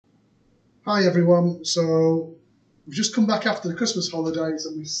Hi everyone, so we've just come back after the Christmas holidays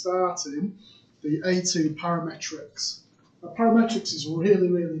and we're starting the A2 parametrics. Now, parametrics is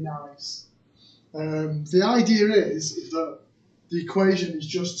really nice. The idea is that the equation is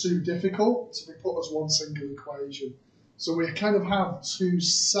just too difficult to be put as one single equation. So we kind of have two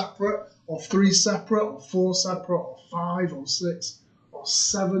separate, or three separate, or four separate, or five, or six, or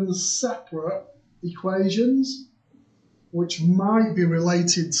seven separate equations, which might be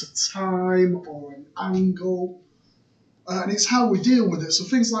related to time or an angle, and it's how we deal with it. So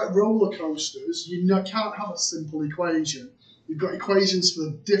things like roller coasters, you can't have a simple equation. You've got equations for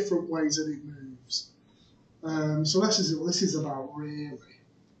the different ways that it moves. So this is what this is about, really.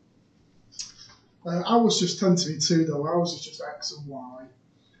 Ours just tend to be two, though. Ours is just x and y.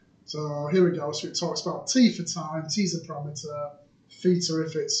 So here we go. So it talks about t for time, t is a parameter, theta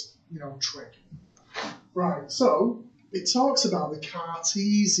if it's, trig. Right, so it talks about the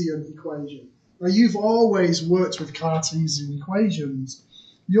Cartesian equation. Now, you've always worked with Cartesian equations.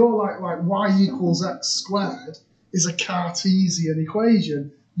 You're like y equals x squared is a Cartesian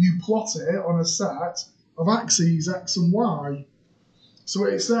equation. You plot it on a set of axes, x and y. So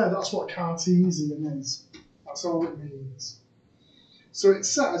it's there, that's what Cartesian is. That's all it means. So it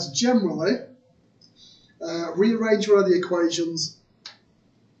says, generally, rearrange one of the equations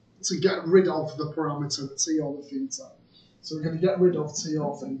to get rid of the parameter, the t or the theta. So we're going to get rid of t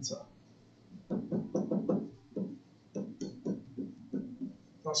or theta.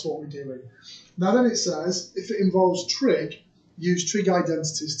 That's what we're doing. Now then it says, if it involves trig, use trig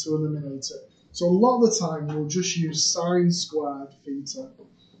identities to eliminate it. So a lot of the time we'll just use sine squared theta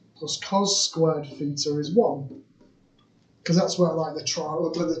plus cos squared theta is 1. Because that's where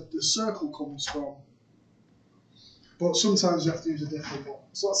the circle comes from. But sometimes you have to use a different one.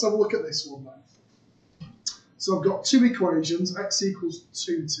 So let's have a look at this one then. So I've got two equations, x equals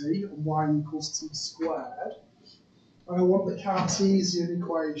 2t and y equals t squared. And I want the Cartesian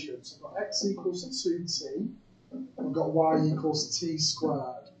equation. So I've got x equals 2t, and I've got y equals t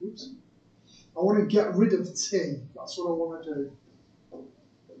squared. Oops. I want to get rid of t. That's what I want to do.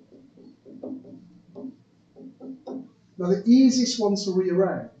 Now the easiest one to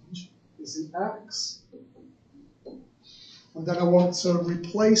rearrange is the x. And then I want to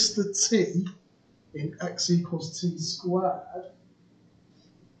replace the t in x equals t squared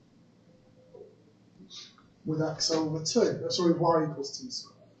with x over 2. Sorry, y equals t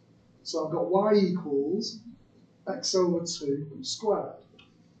squared. So I've got y equals x over 2 squared.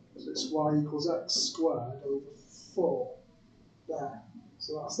 So it's y equals x squared over 4. There.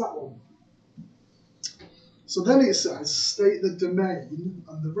 So that's that one. So then it says, state the domain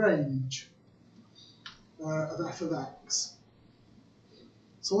and the range of f of x.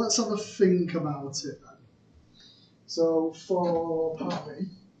 So let's have a think about it then. So for part B,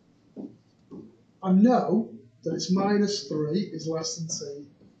 I know that it's minus 3 is less than t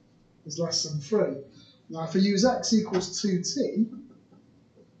is less than 3. Now if I use x equals 2t,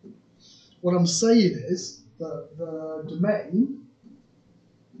 what I'm saying is that the domain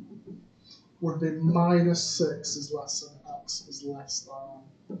would be minus 6 is less than x is less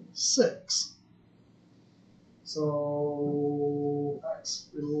than 6. So x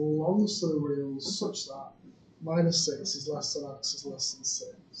belongs to the reals such that minus 6 is less than x is less than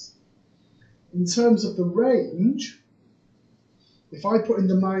 6. In terms of the range, if I put in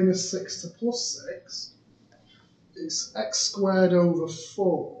the minus 6 to plus 6, it's x squared over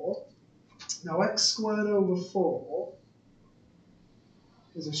 4. Now x squared over 4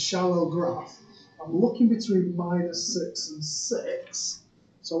 is a shallow graph. I'm looking between minus 6 and 6.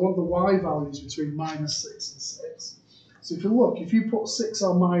 So I want the y values between minus 6 and 6. So if you look, if you put 6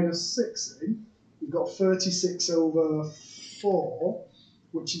 or minus 6 in, you've got 36 over 4,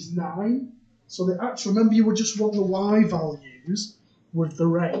 which is 9. So the actual, remember you would just want the y values with the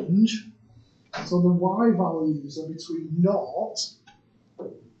range. So the y values are between 0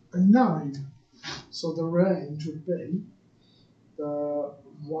 and 9. So the range would be the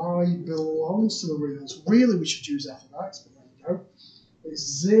y belongs to the reals. Really we should use f of x, but there you go. It's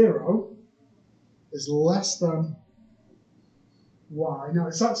 0 is less than y. Now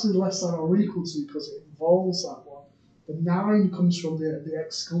it's actually less than or equal to because it involves that one. The 9 comes from the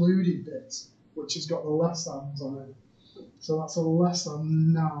excluded bit, which has got the less thans on it. So that's a less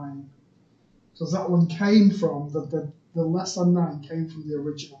than 9. Because that one came from, the less than 9 came from the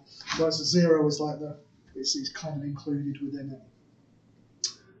original. Whereas the 0 is like it's kind of included within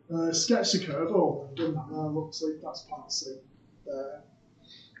it. Sketch the curve. Oh, I've done that there. Looks like that's part C.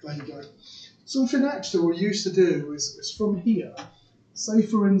 There you go. Something extra we used to do is from here. Say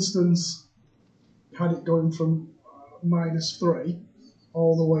for instance, had it going from minus 3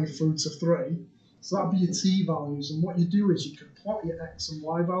 all the way through to 3. So that'd be your t values. And what you do is you can plot your x and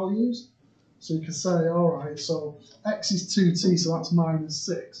y values. So you can say, all right, so x is 2t, so that's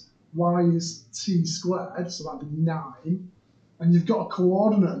 -6. Y is t squared, so that'd be 9. And you've got a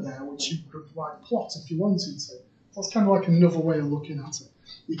coordinate there, which you could like plot if you wanted to. That's kind of like another way of looking at it.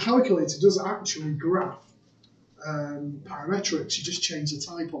 Your calculator does actually graph parametrics, you just change the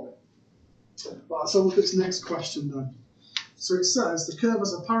type of it. Right, so look at this next question then. So it says the curve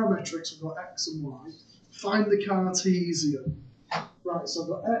has a parametrics, we've got x and y. Find the Cartesian. Right, so I've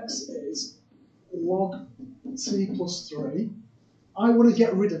got x is log t plus 3. I want to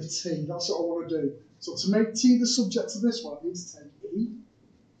get rid of t, that's what I want to do. So to make t the subject of this one, I need to take e.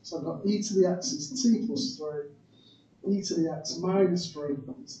 So I've got e to the x is t plus 3, e to the x minus 3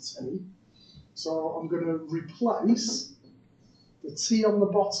 is t. So I'm going to replace the t on the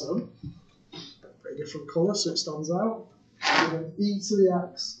bottom, a different colour so it stands out. I'm going to e to the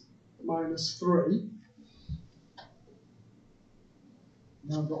x minus 3.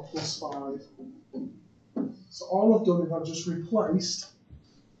 Now I've got plus 5. So all I've done is I've just replaced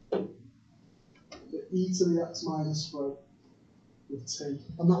the e to the x minus 3 with t.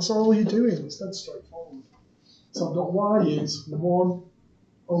 And that's all you're doing, it's dead straightforward. So I've got y is 1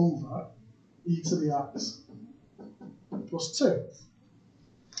 over e to the x plus 2.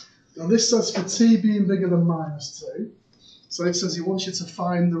 Now this says for t being bigger than -2. So it says he wants you to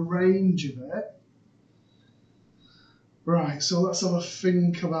find the range of it. Right, so let's have a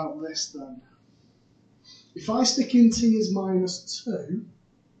think about this then. If I stick in t as -2,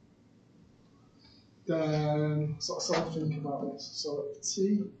 then so let's have a think about this. So if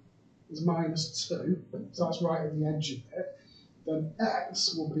t is -2, so that's right at the edge of it, then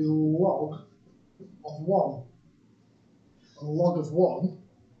x will be log of 1. And log of 1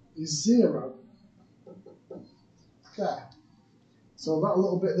 is 0. There. So that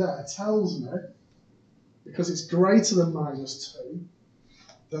little bit there tells me, because it's greater than -2,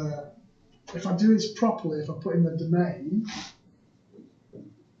 that if I do this properly, if I put in the domain,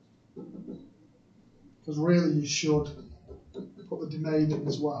 because really you should put the domain in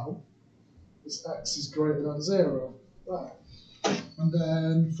as well, this x is greater than 0. There. And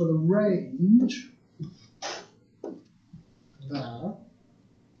then for the range, there,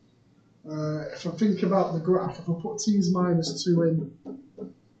 if I think about the graph, if I put t is -2 in,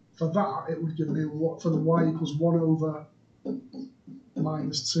 for that it would give me what for the y equals 1 over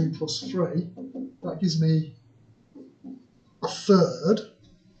 -2 plus 3. That gives me a third.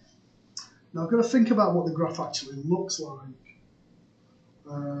 Now I've got to think about what the graph actually looks like.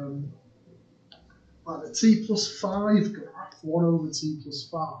 Like the t plus 5 graph, 1 over t plus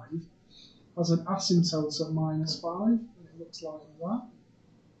 5, has an asymptote at -5, and it looks like that.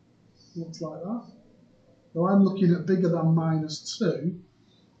 Looks like that. Now I'm looking at bigger than -2,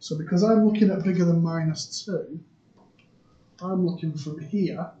 so because I'm looking at bigger than -2, I'm looking from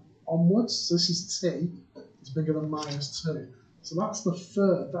here onwards. So this is t, is bigger than -2. So that's the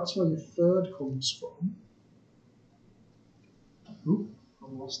third, that's where your third comes from. Oop, I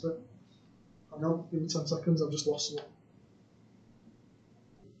lost it. Hang on, give me 10 seconds, I've just lost it.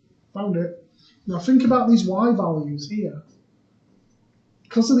 Found it. Now think about these y values here.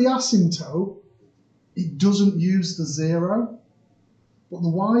 Because of the asymptote, it doesn't use the 0. But the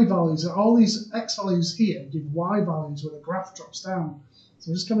y values, all these x values here give y values when the graph drops down.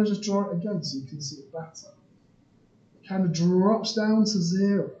 So I'm just going to just draw it again so you can see it better. It kind of drops down to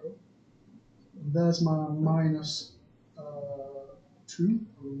 0. And there's my -2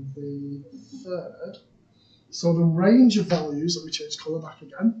 of the third. So the range of values, let me change colour back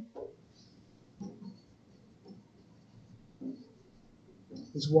again,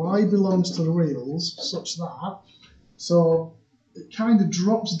 is y belongs to the reals such that, so it kind of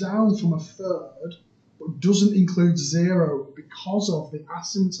drops down from a third, but doesn't include 0 because of the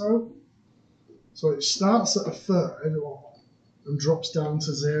asymptote. So it starts at a third and drops down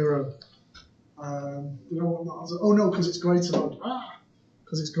to 0. You know what that is? Oh no, because it's greater than.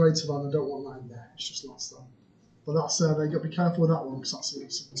 Because it's greater than, I don't want that in there. It's just less than. But that's there. You got to be careful with that one because that's the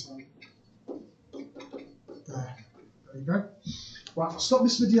asymptote. There you go. Right, I'll stop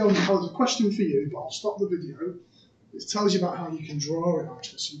this video and there's a question for you, but I'll stop the video. It tells you about how you can draw it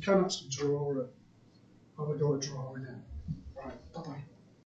actually, so you can actually draw it. Have a go at drawing it. Right, bye bye.